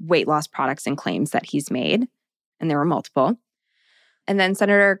of the weight loss products and claims that he's made. And there were multiple. And then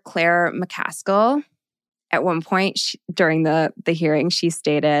Senator Claire McCaskill, at one point during the hearing, she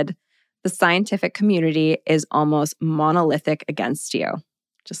stated, "The scientific community is almost monolithic against you."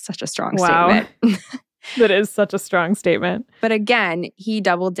 Just such a strong statement. That is such a strong statement. But again, he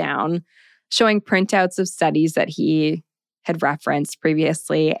doubled down, showing printouts of studies that he had referenced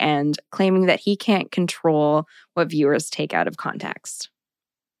previously and claiming that he can't control what viewers take out of context.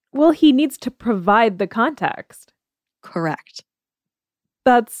 Well, he needs to provide the context. Correct.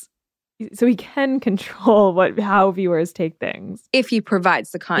 So he can control how viewers take things. If he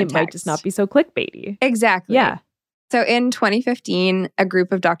provides the context. It might just not be so clickbaity. Exactly. Yeah. So in 2015, a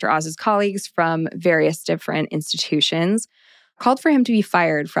group of Dr. Oz's colleagues from various different institutions called for him to be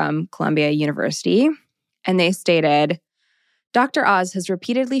fired from Columbia University. And they stated, "Dr. Oz has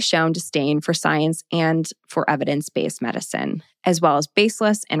repeatedly shown disdain for science and for evidence-based medicine, as well as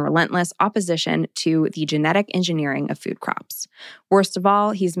baseless and relentless opposition to the genetic engineering of food crops. Worst of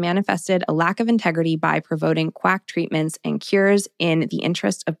all, he's manifested a lack of integrity by promoting quack treatments and cures in the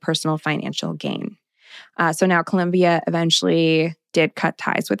interest of personal financial gain." So now Columbia eventually did cut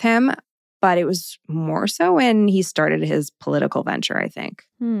ties with him, but it was more so when he started his political venture, I think.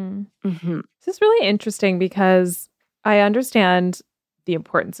 This is really interesting because I understand the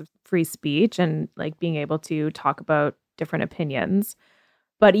importance of free speech and like being able to talk about different opinions.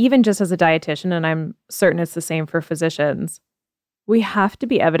 But even just as a dietitian, and I'm certain it's the same for physicians, we have to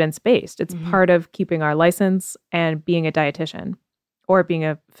be evidence-based. It's part of keeping our license and being a dietitian or being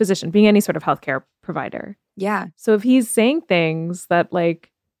a physician, being any sort of healthcare provider. Yeah. So if he's saying things that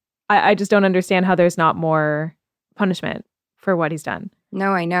like, I just don't understand how there's not more punishment for what he's done.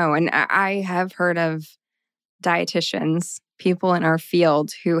 No, I know. And I have heard of dietitians, people in our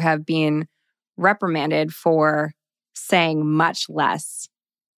field who have been reprimanded for saying much less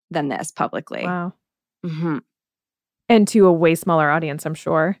than this publicly. Wow. And to a way smaller audience, I'm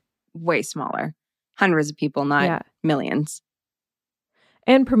sure. Way smaller. Hundreds of people, not millions.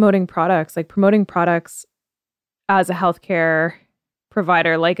 And promoting products. as a healthcare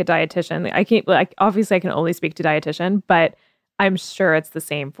provider, like a dietitian, I can't, like, obviously I can only speak to dietitian, but I'm sure it's the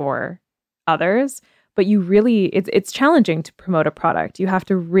same for others. But you really, it's challenging to promote a product. You have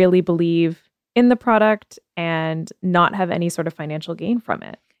to really believe in the product and not have any sort of financial gain from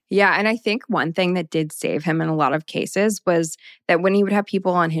it. Yeah. And I think one thing that did save him in a lot of cases was that when he would have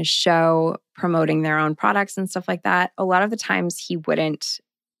people on his show promoting their own products and stuff like that, a lot of the times he wouldn't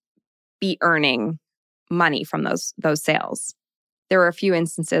be earning money from those sales. There were a few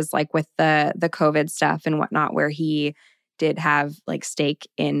instances like with the COVID stuff and whatnot where he did have like stake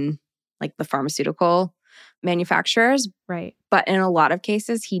in like the pharmaceutical manufacturers. Right. But in a lot of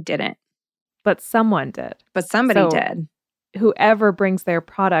cases, he didn't. But someone did. But somebody did. Whoever brings their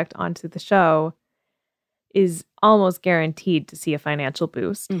product onto the show is almost guaranteed to see a financial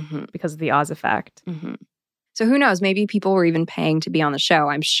boost because of the Oz effect. So who knows? Maybe people were even paying to be on the show.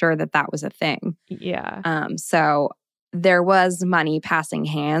 I'm sure that was a thing. Yeah. So there was money passing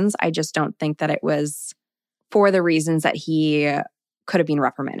hands. I just don't think that it was for the reasons that he could have been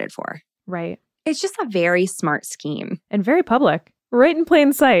reprimanded for. Right. It's just a very smart scheme. And very public. Right in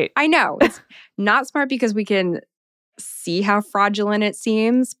plain sight. I know. It's not smart because we can see how fraudulent it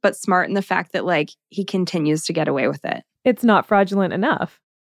seems, but smart in the fact that like he continues to get away with it. It's not fraudulent enough.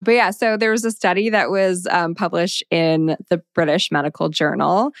 But yeah, so there was a study that was published in the British Medical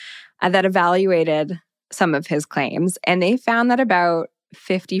Journal that evaluated some of his claims, and they found that about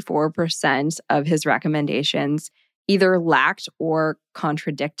 54% of his recommendations either lacked or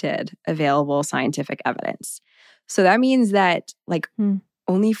contradicted available scientific evidence. So that means that like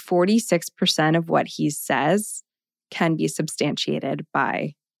only 46% of what he says can be substantiated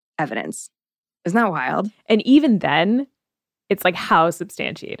by evidence. Isn't that wild? And even then, it's like how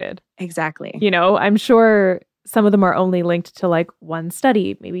substantiated. Exactly. You know, I'm sure some of them are only linked to like one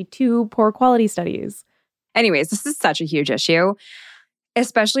study, maybe two poor quality studies. Anyways, this is such a huge issue,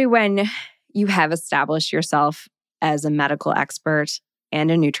 especially when you have established yourself as a medical expert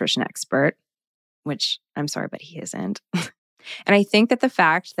and a nutrition expert, which I'm sorry, but he isn't. And I think that the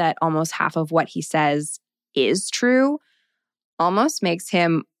fact that almost half of what he says is true almost makes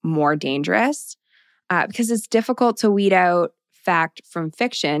him more dangerous because it's difficult to weed out fact from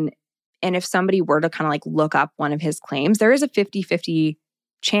fiction. And if somebody were to kind of like look up one of his claims, there is a 50-50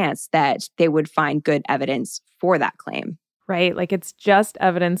 chance that they would find good evidence for that claim. Right. Like it's just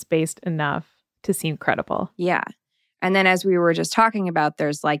evidence-based enough to seem credible. Yeah. And then as we were just talking about,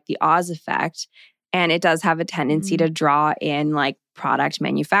 there's like the Oz effect. And it does have a tendency to draw in like product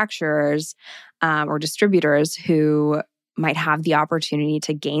manufacturers or distributors who might have the opportunity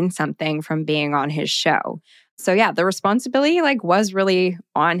to gain something from being on his show. So yeah, the responsibility like was really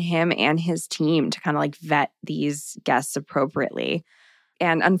on him and his team to kind of like vet these guests appropriately.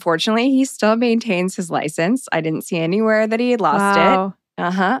 And unfortunately, he still maintains his license. I didn't see anywhere that he had lost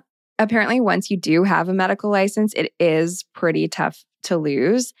it. Apparently, once you do have a medical license, it is pretty tough to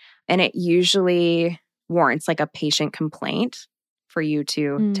lose. And it usually warrants like a patient complaint for you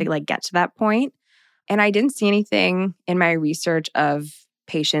to like get to that point. And I didn't see anything in my research of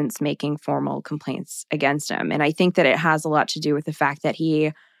patients making formal complaints against him. And I think that it has a lot to do with the fact that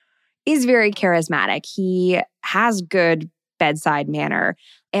he is very charismatic. He has good bedside manner.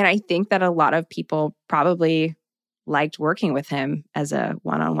 And I think that a lot of people probably liked working with him as a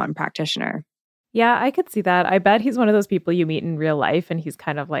one-on-one practitioner. Yeah, I could see that. I bet he's one of those people you meet in real life and he's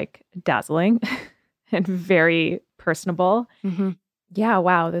kind of like dazzling and very personable. Yeah,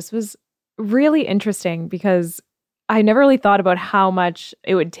 wow. This was really interesting because I never really thought about how much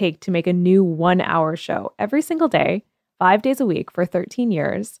it would take to make a new 1-hour show every single day, 5 days a week for 13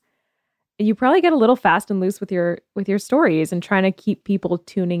 years. You probably get a little fast and loose with your stories and trying to keep people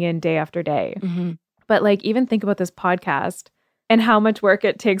tuning in day after day. But like even think about this podcast and how much work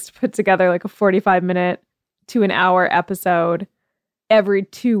it takes to put together like a 45-minute to an hour episode every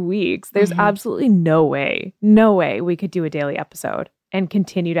 2 weeks. There's absolutely no way we could do a daily episode and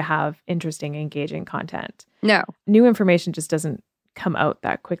continue to have interesting, engaging content. No. New information just doesn't come out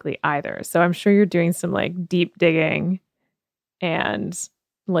that quickly either. So I'm sure you're doing some like deep digging and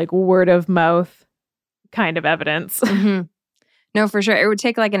like word of mouth kind of evidence. No, for sure. It would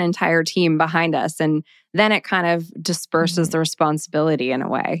take like an entire team behind us. And then it kind of disperses the responsibility in a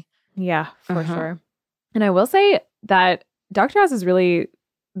way. Yeah, for sure. And I will say that Dr. Oz is really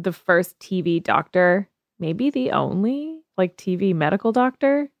the first TV doctor, maybe the only like TV medical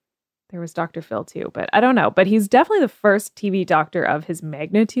doctor. There was Dr. Phil too, but I don't know. But he's definitely the first TV doctor of his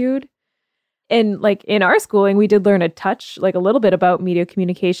magnitude. And like in our schooling, we did learn a little bit about media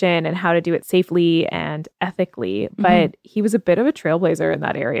communication and how to do it safely and ethically. But he was a bit of a trailblazer in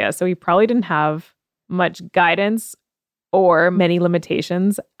that area. So he probably didn't have much guidance or many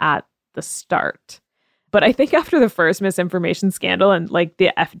limitations at the start. But I think after the first misinformation scandal and like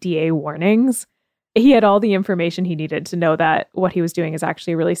the FDA warnings, he had all the information he needed to know that what he was doing is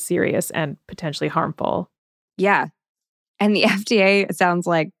actually really serious and potentially harmful. Yeah. And the FDA, it sounds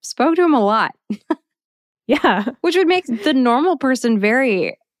like, spoke to him a lot. Yeah. Which would make the normal person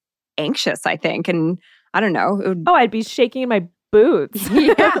very anxious, I think. And I don't know. I'd be shaking in my boots.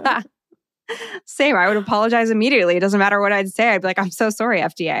 Yeah. Same. I would apologize immediately. It doesn't matter what I'd say. I'd be like, I'm so sorry,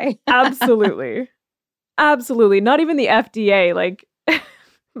 FDA. Absolutely. Absolutely. Not even the FDA. Like,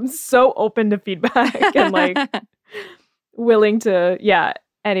 I'm so open to feedback and like willing to, yeah.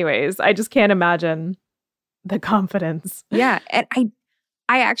 Anyways, I just can't imagine the confidence. Yeah. And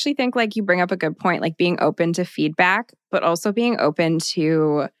I actually think like you bring up a good point, like being open to feedback, but also being open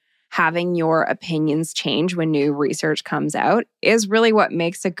to having your opinions change when new research comes out is really what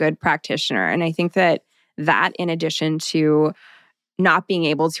makes a good practitioner. And I think that in addition to not being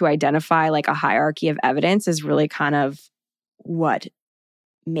able to identify like a hierarchy of evidence is really kind of what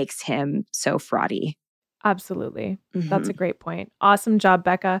makes him so fraudy. Absolutely. That's a great point. Awesome job,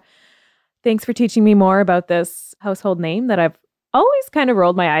 Becca. Thanks for teaching me more about this household name that I've always kind of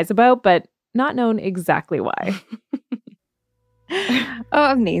rolled my eyes about, but not known exactly why.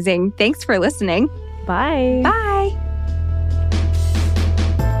 Oh, amazing. Thanks for listening. Bye. Bye.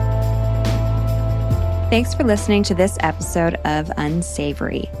 Thanks for listening to this episode of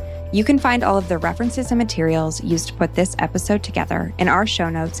Unsavory. You can find all of the references and materials used to put this episode together in our show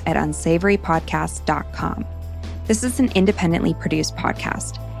notes at unsavorypodcast.com. This is an independently produced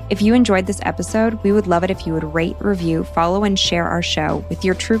podcast. If you enjoyed this episode, we would love it if you would rate, review, follow, and share our show with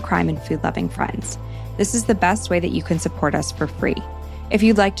your true crime and food-loving friends. This is the best way that you can support us for free. If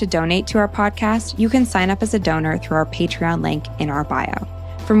you'd like to donate to our podcast, you can sign up as a donor through our Patreon link in our bio.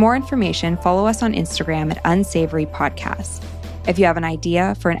 For more information, follow us on Instagram at unsavorypodcast. If you have an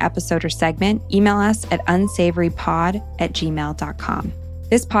idea for an episode or segment, email us at unsavorypod@gmail.com.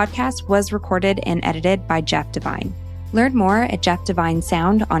 This podcast was recorded and edited by Jeff Devine. Learn more at Jeff Devine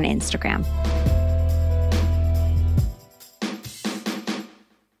Sound on Instagram.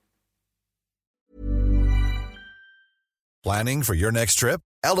 Planning for your next trip?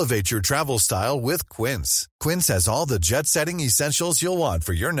 Elevate your travel style with Quince. Quince has all the jet-setting essentials you'll want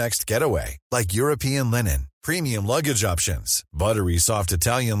for your next getaway, like European linen, premium luggage options, buttery soft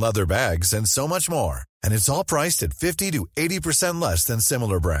Italian leather bags, and so much more. And it's all priced at 50 to 80% less than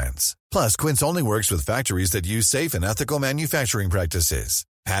similar brands. Plus, Quince only works with factories that use safe and ethical manufacturing practices.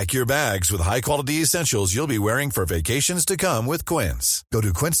 Pack your bags with high-quality essentials you'll be wearing for vacations to come with Quince. Go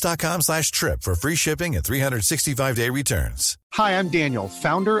to quince.com/trip for free shipping and 365-day returns. Hi, I'm Daniel,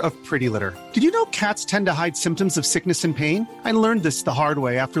 founder of Pretty Litter. Did you know cats tend to hide symptoms of sickness and pain? I learned this the hard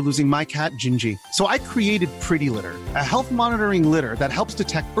way after losing my cat, Gingy. So I created Pretty Litter, a health monitoring litter that helps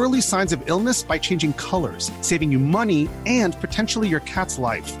detect early signs of illness by changing colors, saving you money and potentially your cat's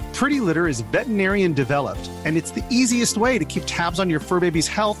life. Pretty Litter is veterinarian developed, and it's the easiest way to keep tabs on your fur baby's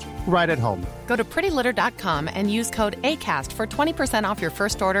health right at home. Go to prettylitter.com and use code ACAST for 20% off your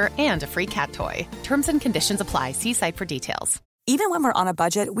first order and a free cat toy. Terms and conditions apply. See site for details. Even when we're on a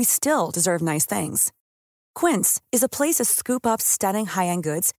budget, we still deserve nice things. Quince is a place to scoop up stunning high-end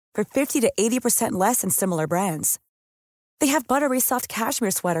goods for 50 to 80% less than similar brands. They have buttery soft cashmere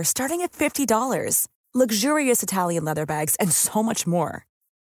sweaters starting at $50, luxurious Italian leather bags, and so much more.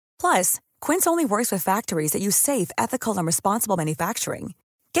 Plus, Quince only works with factories that use safe, ethical, and responsible manufacturing.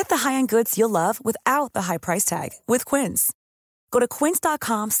 Get the high-end goods you'll love without the high price tag with Quince. Go to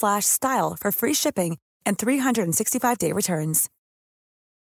quince.com/style for free shipping and 365-day returns.